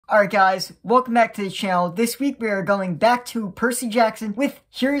Alright guys, welcome back to the channel. This week we are going back to Percy Jackson with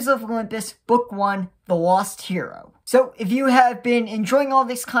Heroes of Olympus, Book 1, The Lost Hero. So if you have been enjoying all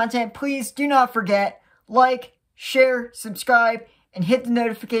this content, please do not forget, like, share, subscribe, and hit the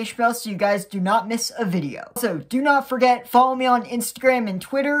notification bell so you guys do not miss a video. Also, do not forget, follow me on Instagram and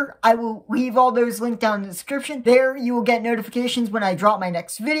Twitter. I will leave all those linked down in the description. There, you will get notifications when I drop my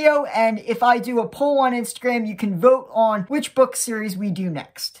next video, and if I do a poll on Instagram, you can vote on which book series we do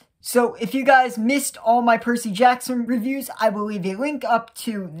next. So, if you guys missed all my Percy Jackson reviews, I will leave a link up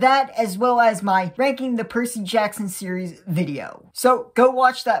to that, as well as my Ranking the Percy Jackson series video. So, go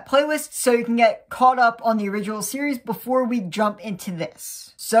watch that playlist so you can get caught up on the original series before we jump into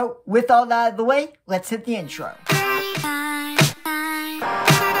this. So, with all that out of the way, let's hit the intro.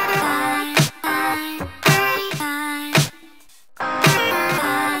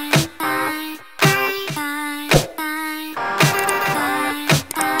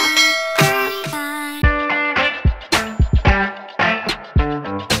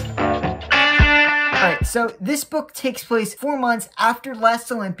 So this book takes place 4 months after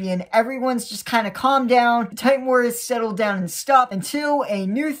Last Olympian. Everyone's just kind of calmed down, the Titan War has settled down and stopped until a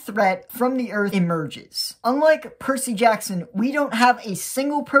new threat from the Earth emerges. Unlike Percy Jackson, we don't have a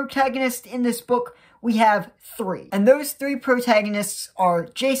single protagonist in this book, we have 3. And those 3 protagonists are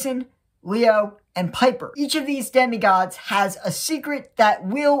Jason, Leo, and Piper. Each of these demigods has a secret that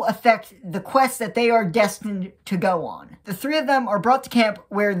will affect the quest that they are destined to go on. The 3 of them are brought to camp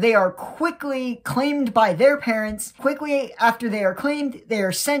where they are quickly claimed by their parents. Quickly after they are claimed, they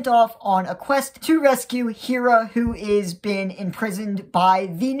are sent off on a quest to rescue Hera, who is been imprisoned by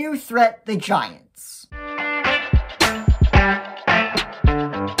the new threat, the Giants.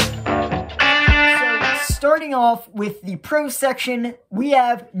 Starting off with the pro section, we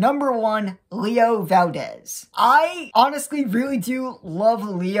have number 1, Leo Valdez. I honestly really do love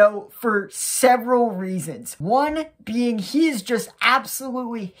Leo for several reasons. One being he is just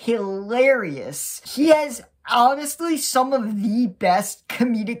absolutely hilarious. He has honestly some of the best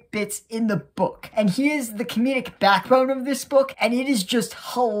comedic bits in the book, and he is the comedic backbone of this book, and it is just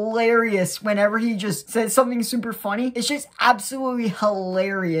hilarious whenever he just says something super funny. It's just absolutely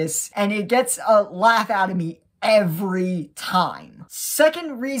hilarious, and it gets a laugh out of me every time.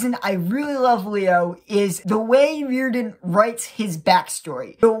 Second reason I really love Leo is the way Reardon writes his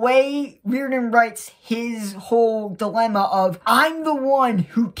backstory. The way Reardon writes his whole dilemma of, I'm the one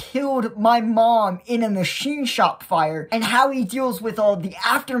who killed my mom in a machine shop fire, and how he deals with all the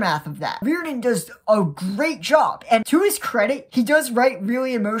aftermath of that. Reardon does a great job, and to his credit, he does write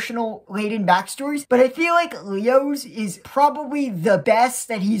really emotional laden backstories, but I feel like Leo's is probably the best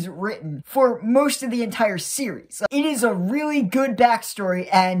that he's written for most of the entire series. It is a really good backstory,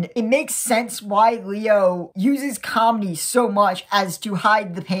 and it makes sense why Leo uses comedy so much as to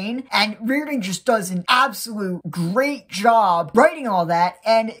hide the pain, and Reardon just does an absolute great job writing all that.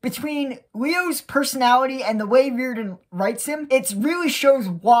 And between Leo's personality and the way Reardon writes him, it really shows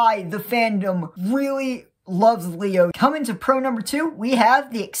why the fandom really loves Leo. Coming to pro number 2, we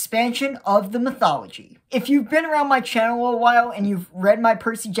have the expansion of the mythology. If you've been around my channel a while and you've read my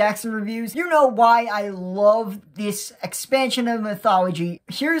Percy Jackson reviews, you know why I love this expansion of mythology.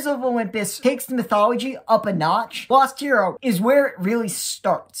 Heroes of Olympus takes the mythology up a notch. Lost Hero is where it really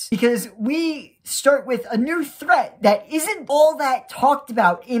starts, because we start with a new threat that isn't all that talked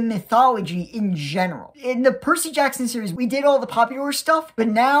about in mythology in general. In the Percy Jackson series, we did all the popular stuff, but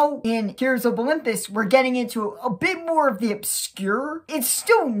now in Heroes of Olympus, we're getting into a bit more of the obscure. It's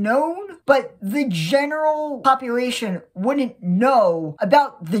still known, but the general population wouldn't know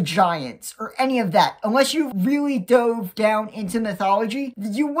about the Giants or any of that. Unless you really dove down into mythology,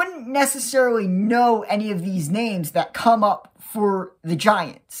 you wouldn't necessarily know any of these names that come up for the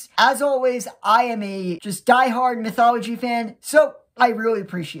Giants. As always, I am a just diehard mythology fan, so I really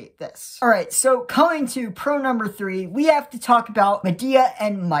appreciate this. Alright, so coming to pro number 3, we have to talk about Medea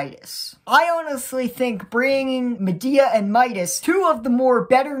and Midas. I honestly think bringing Medea and Midas, 2 of the more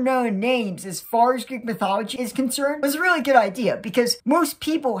better known names as far as Greek mythology is concerned, was a really good idea, because most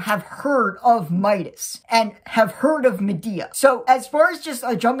people have heard of Midas and have heard of Medea. So as far as just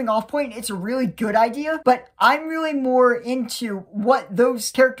a jumping off point, it's a really good idea, but I'm really more into what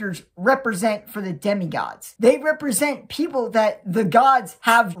those characters represent for the demigods. They represent people that the gods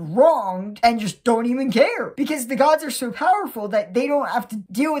have wronged and just don't even care, because the gods are so powerful that they don't have to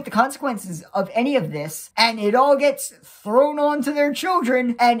deal with the consequences of any of this, and it all gets thrown onto their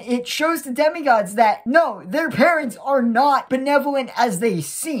children, and it shows the demigods that no, their parents are not benevolent as they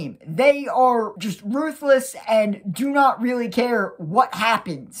seem. They are just ruthless and do not really care what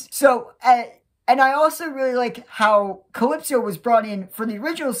happens. So And I also really like how Calypso was brought in for the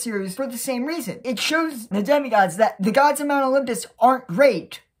original series for the same reason. It shows the demigods that the gods of Mount Olympus aren't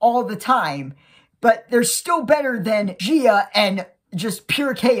great all the time, but they're still better than Gaea and just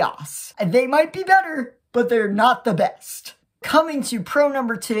pure chaos. And they might be better, but they're not the best. Coming to pro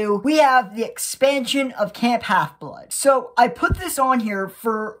number 2, we have the expansion of Camp Half-Blood. So I put this on here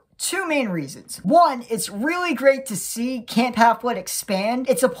for two main reasons. One, it's really great to see Camp Half-Blood expand.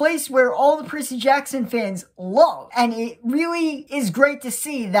 It's a place where all the Percy Jackson fans love, and it really is great to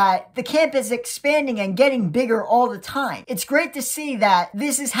see that the camp is expanding and getting bigger all the time. It's great to see that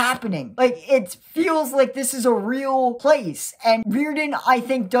this is happening. Like, it feels like this is a real place, and Reardon, I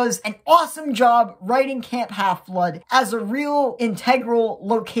think, does an awesome job writing Camp Half-Blood as a real integral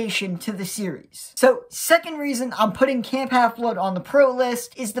location to the series. So, second reason I'm putting Camp Half-Blood on the pro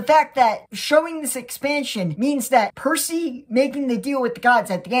list is the fact that showing this expansion means that Percy making the deal with the gods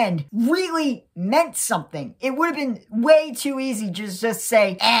at the end really meant something. It would have been way too easy to just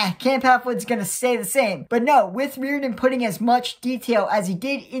say, Camp Half-Blood's gonna stay the same. But no, with Reardon putting as much detail as he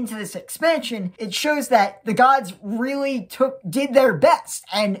did into this expansion, it shows that the gods really did their best.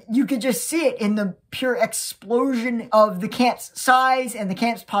 And you could just see it in the pure explosion of the camp's size and the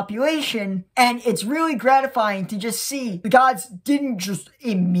camp's population. And it's really gratifying to just see the gods didn't just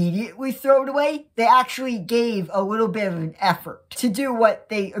immediately throw it away. They actually gave a little bit of an effort to do what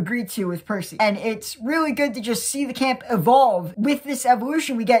they agreed to with Percy. And it's really good to just see the camp evolve. With this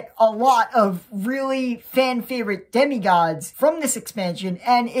evolution, we get a lot of really fan favorite demigods from this expansion.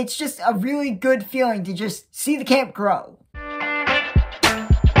 And it's just a really good feeling to just see the camp grow.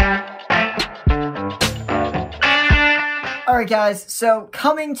 Alright guys, so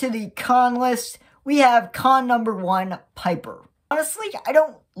coming to the con list, we have con number 1, Piper. Honestly, I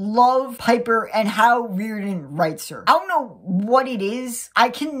don't love Piper and how Reardon writes her. I don't know what it is. I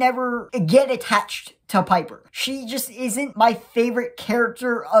can never get attached to Piper. She just isn't my favorite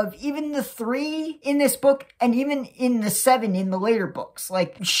character of even the 3 in this book and even in the 7 in the later books.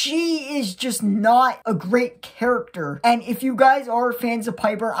 Like, she is just not a great character. And if you guys are fans of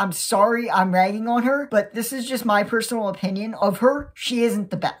Piper, I'm sorry I'm ragging on her, but this is just my personal opinion of her. She isn't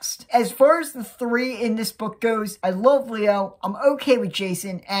the best. As far as the 3 in this book goes, I love Leo. I'm okay with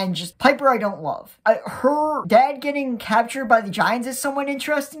Jason, and just Piper I don't love. Her dad getting captured by the Giants is somewhat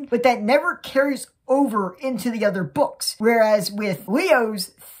interesting, but that never carries over into the other books. Whereas with Leo's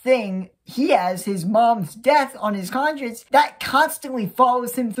thing, he has his mom's death on his conscience that constantly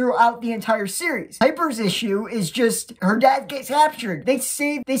follows him throughout the entire series. Piper's issue is just her dad gets captured. They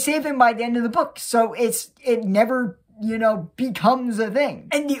save him by the end of the book, so it never becomes a thing.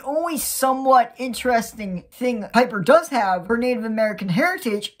 And the only somewhat interesting thing Piper does have, her Native American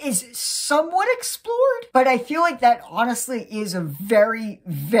heritage, is somewhat explored. But I feel like that honestly is a very,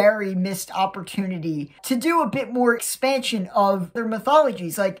 very missed opportunity to do a bit more expansion of their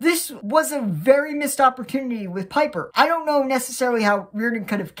mythologies. Like, this was a very missed opportunity with Piper. I don't know necessarily how Reardon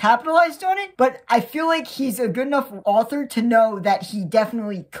could have capitalized on it, but I feel like he's a good enough author to know that he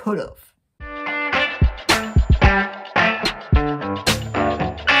definitely could have.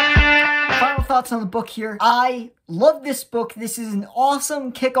 Thoughts on the book here. I love this book. This is an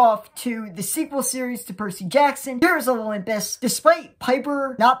awesome kickoff to the sequel series to Percy Jackson, Heroes of Olympus. Despite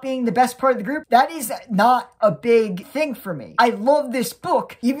Piper not being the best part of the group, that is not a big thing for me. I love this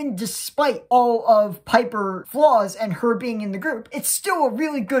book, even despite all of Piper's flaws and her being in the group. It's still a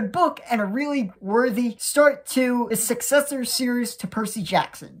really good book and a really worthy start to the successor series to Percy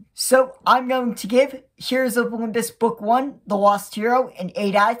Jackson. So I'm going to give Heroes of Olympus Book 1, The Lost Hero, an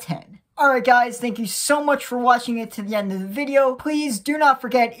 8 out of 10. Alright guys, thank you so much for watching it to the end of the video. Please do not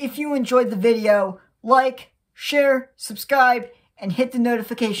forget, if you enjoyed the video, like, share, subscribe, and hit the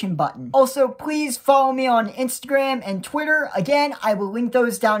notification button. Also, please follow me on Instagram and Twitter. Again, I will link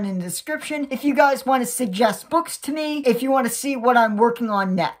those down in the description if you guys want to suggest books to me, if you want to see what I'm working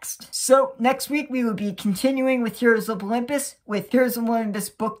on next. So, next week we will be continuing with Heroes of Olympus with Heroes of Olympus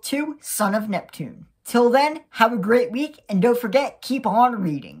Book 2, Son of Neptune. Till then, have a great week, and don't forget, keep on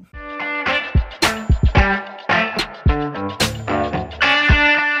reading.